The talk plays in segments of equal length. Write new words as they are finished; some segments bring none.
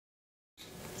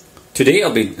Today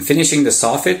I'll be finishing the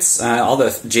soffits. All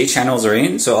the J channels are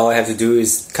in, so all I have to do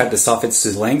is cut the soffits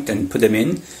to length and put them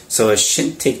in. So it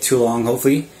shouldn't take too long,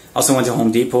 hopefully. Also went to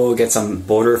Home Depot, get some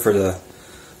border for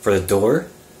the door.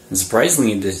 And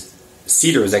surprisingly, the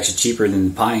cedar was actually cheaper than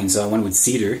the pine, so I went with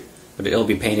cedar, but it'll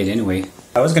be painted anyway.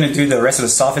 I was going to do the rest of the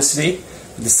soffits today,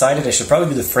 but decided I should probably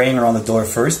do the frame around the door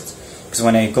first, because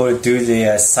when I go to do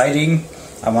the siding,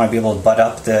 I want to be able to butt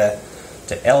up the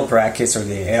L brackets or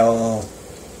the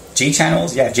J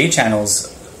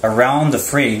channels around the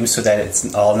frame so that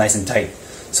it's all nice and tight.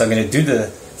 So I'm going to do the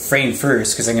frame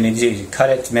first because I'm going to cut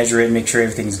it, measure it, make sure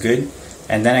everything's good,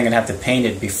 and then I'm going to have to paint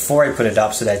it before I put it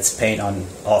up so that it's paint on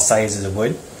all sides of the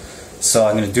wood. So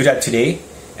I'm going to do that today,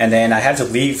 and then I have to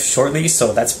leave shortly,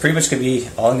 so that's pretty much going to be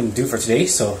all I'm going to do for today.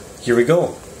 So here we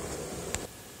go.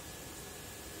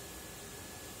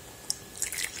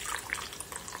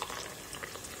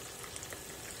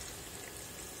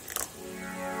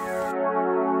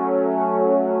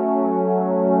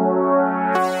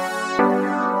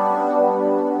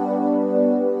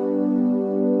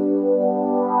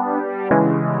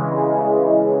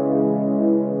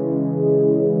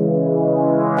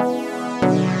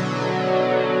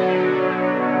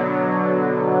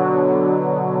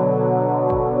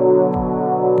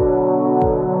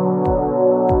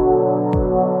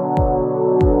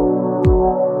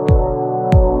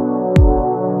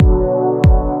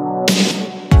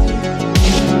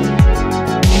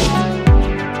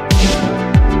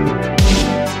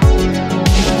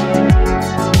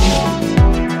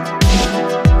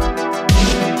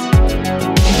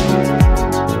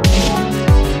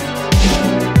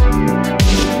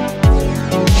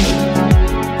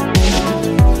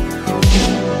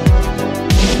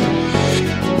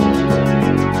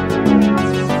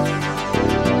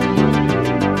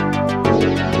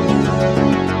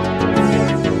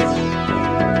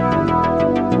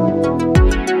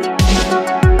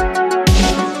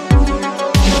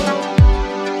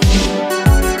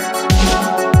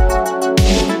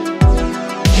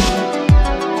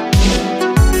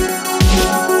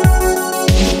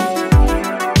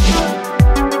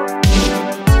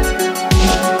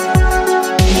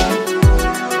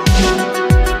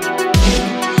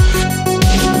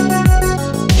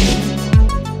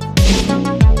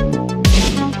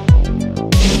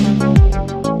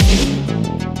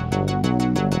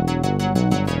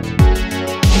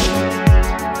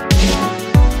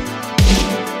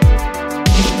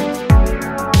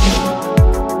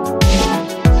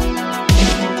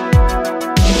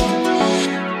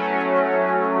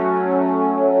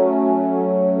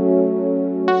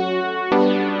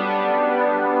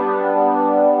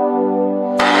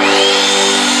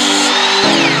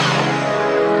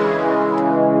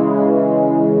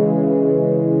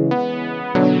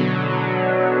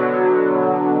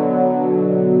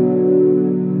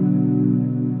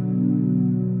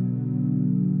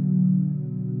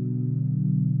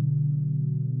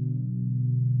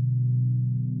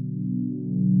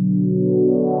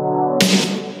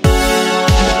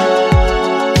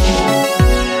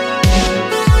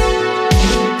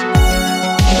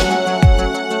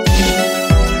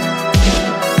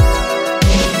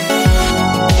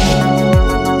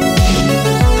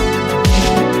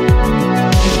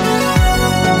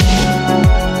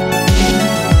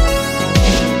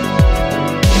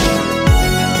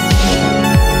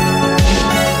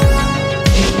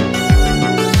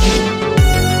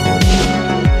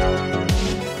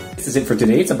 This is it for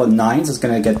today. It's about 9, so it's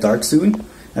going to get dark soon. And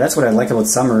that's what I like about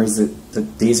summer, is that the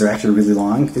days are actually really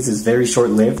long. This is very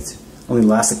short-lived, only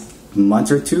lasts a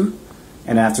month or two,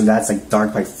 and after that it's like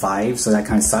dark by 5, so that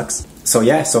kind of sucks. So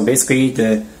yeah, so basically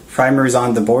the primer is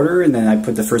on the border, and then I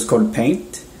put the first coat of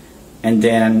paint, and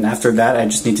then after that I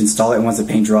just need to install it once the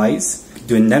paint dries.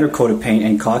 Do another coat of paint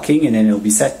and caulking, and then it'll be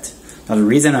set. Now the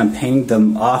reason I'm painting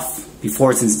them off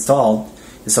before it's installed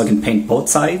is so I can paint both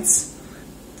sides.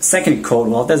 Second coat,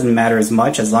 well, it doesn't matter as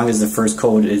much as long as the first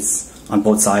coat is on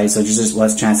both sides, so there's just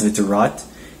less chance of it to rot.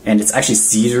 And it's actually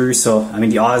cedar, so I mean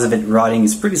the odds of it rotting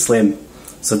is pretty slim.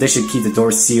 So this should keep the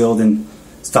door sealed and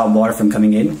stop water from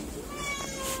coming in.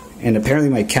 And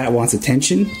apparently my cat wants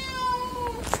attention.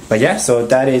 But yeah, so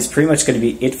that is pretty much going to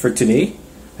be it for today.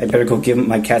 I better go give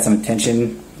my cat some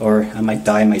attention, or I might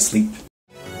die in my sleep.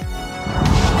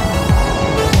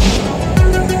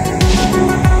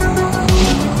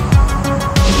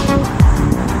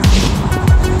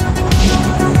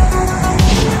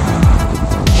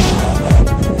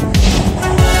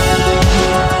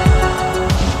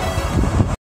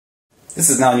 This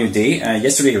is now a new day.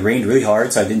 Yesterday it rained really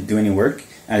hard, so I didn't do any work.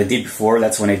 And the day before,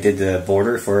 that's when I did the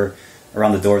border for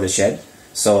around the door of the shed.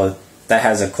 So that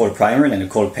has a coat of primer and a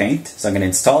coat of paint. So I'm going to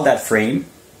install that frame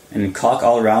and caulk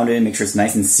all around it, make sure it's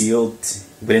nice and sealed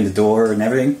within the door and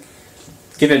everything.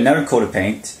 Give it another coat of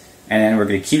paint, and then we're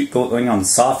going to keep going on the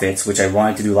soffits, which I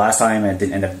wanted to do last time and I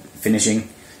didn't end up finishing.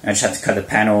 I just have to cut the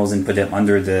panels and put them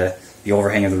under the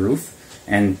overhang of the roof.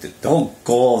 And the whole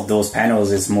goal of those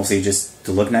panels is mostly just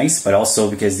to look nice, but also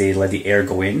because they let the air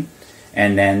go in,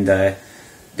 and then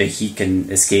the heat can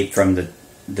escape from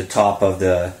the top of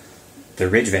the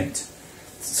ridge vent.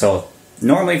 So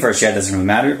normally for a shed it doesn't really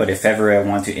matter, but if ever I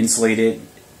want to insulate it,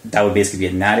 that would basically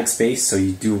be an attic space, so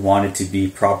you do want it to be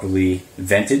properly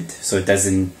vented so it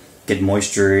doesn't get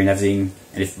moisture and everything.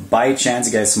 And if by chance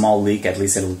you get a small leak, at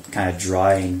least it'll kind of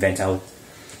dry and vent out.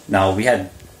 Now we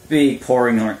had big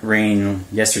pouring rain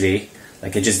yesterday,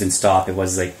 like it just didn't stop. It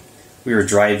was like we were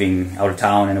driving out of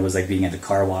town and it was like being at the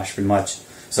car wash pretty much.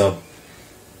 So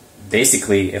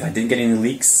basically if I didn't get any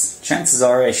leaks, chances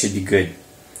are I should be good.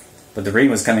 But the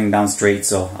rain was coming down straight,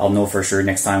 so I'll know for sure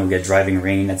next time we'll get driving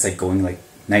rain that's like going like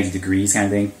 90 degrees kind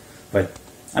of thing. But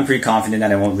I'm pretty confident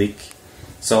that it won't leak.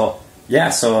 So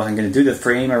yeah, so I'm going to do the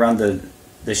frame around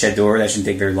the shed door. That shouldn't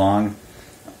take very long.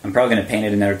 I'm probably going to paint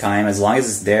it another time as long as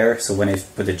it's there, so when I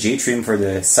put the J-trim for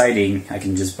the siding I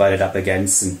can just butt it up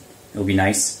against and it'll be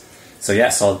nice. So yeah,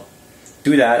 so I'll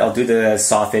do that. I'll do the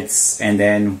soffits, and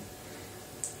then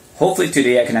hopefully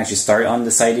today I can actually start on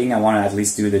the siding. I want to at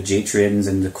least do the J-trims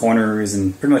and the corners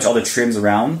and pretty much all the trims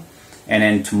around, and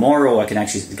then tomorrow I can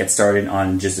actually get started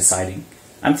on just the siding.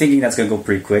 I'm thinking that's going to go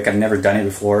pretty quick. I've never done it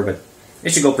before, but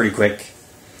it should go pretty quick.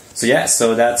 So yeah,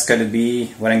 so that's going to be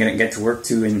what I'm going to get to work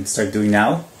to and start doing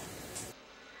now.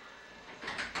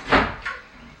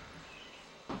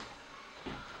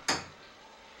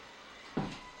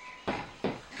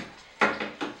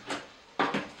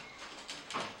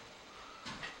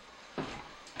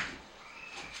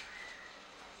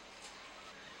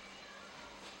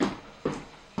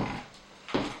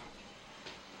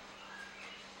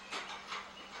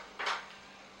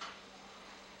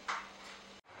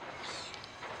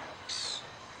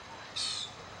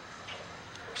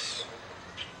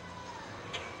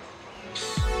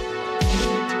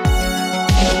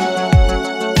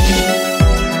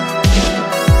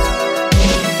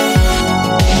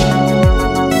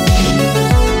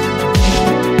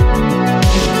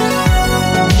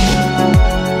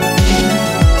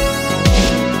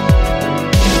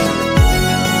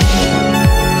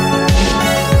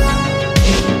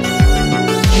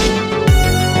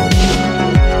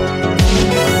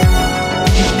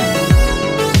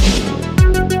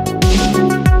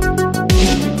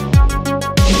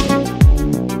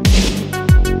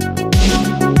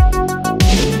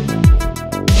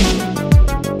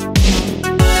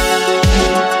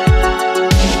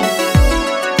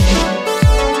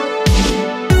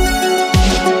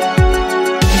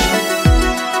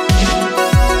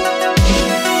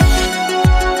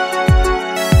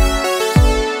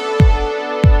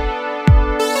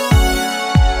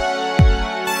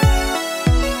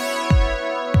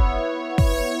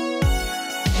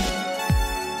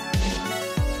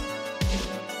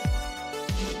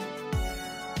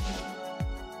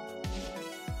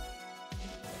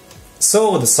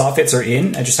 So the soffits are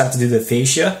in. I just have to do the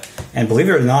fascia, and believe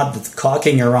it or not, the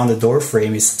caulking around the door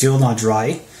frame is still not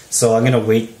dry. So I'm gonna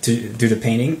wait to do the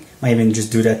painting. Might even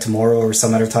just do that tomorrow or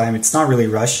some other time. It's not really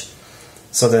rush.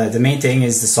 So the main thing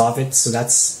is the soffits. So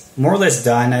that's more or less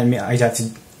done. I mean, I'd have to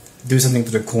do something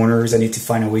to the corners. I need to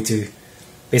find a way to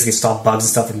basically stop bugs and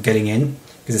stuff from getting in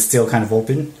because it's still kind of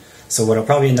open. So what I'll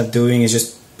probably end up doing is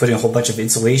just putting a whole bunch of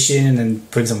insulation and then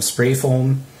putting some spray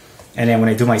foam. And then when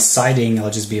I do my siding,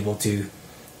 I'll just be able to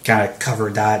kind of cover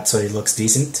that so it looks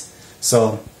decent.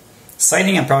 So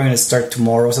siding I'm probably going to start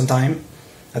tomorrow sometime.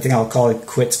 I think I'll call it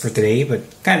quits for today, but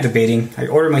kind of debating. I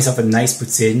ordered myself a nice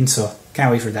poutine, so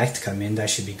can't wait for that to come in. That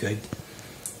should be good.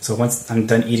 So once I'm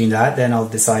done eating that, then I'll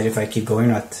decide if I keep going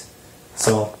or not.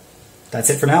 So that's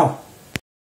it for now.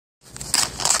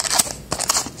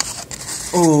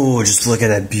 Oh, just look at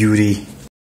that beauty.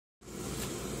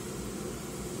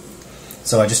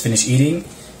 So I just finished eating,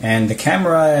 and the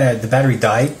camera, the battery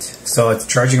died, so it's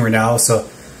charging right now, so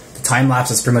the time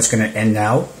lapse is pretty much going to end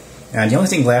now. And the only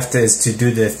thing left is to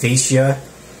do the fascia,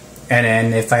 and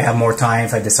then if I have more time,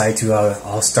 if I decide to,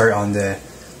 I'll start on the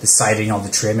siding, all the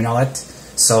trim and all that.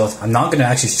 So I'm not going to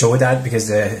actually show that because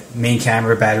the main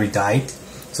camera battery died,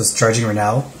 so it's charging right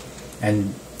now.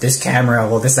 And this camera,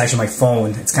 well, this is actually my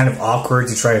phone. It's kind of awkward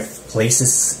to try to place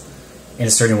this in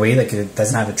a certain way, like it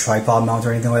doesn't have a tripod mount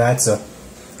or anything like that. So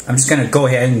I'm just going to go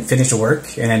ahead and finish the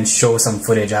work and then show some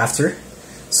footage after.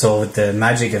 So with the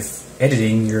magic of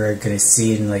editing, you're going to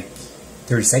see it in like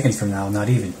 30 seconds from now, not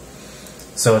even.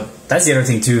 So that's the other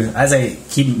thing too. As I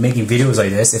keep making videos like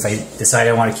this, if I decide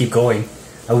I want to keep going,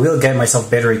 I will get myself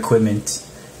better equipment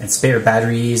and spare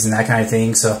batteries and that kind of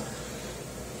thing. So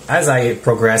as I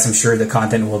progress, I'm sure the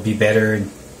content will be better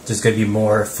and there's going to be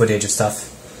more footage of stuff.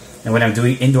 And when I'm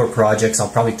doing indoor projects, I'll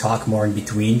probably talk more in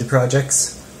between the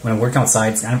projects. When I'm working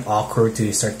outside, it's kind of awkward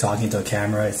to start talking to a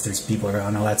camera if there's people around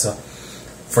and all that. So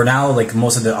for now, like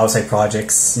most of the outside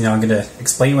projects, you know, I'm going to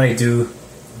explain what I do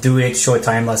it, show a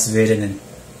time-lapse of it, and then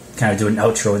kind of do an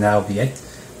outro, and that'll be it.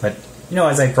 But, you know,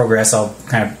 as I progress, I'll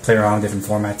kind of play around with different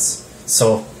formats.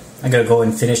 So I'm going to go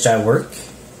and finish that work.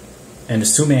 And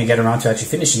assuming I get around to actually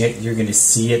finishing it, you're going to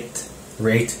see it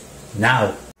right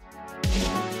now.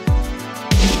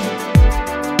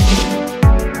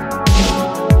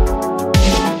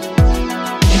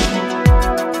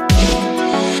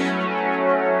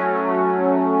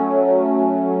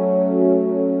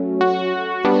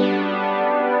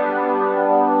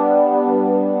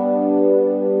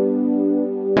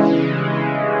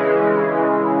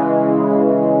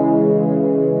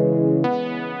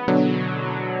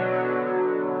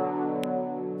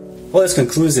 Well, this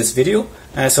concludes this video.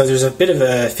 So there's a bit of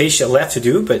a fascia left to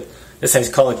do, but this I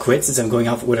call it quits since I'm going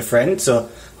out with a friend. So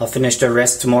I'll finish the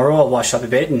rest tomorrow. I'll wash up a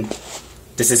bit, and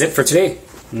this is it for today.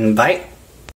 Bye.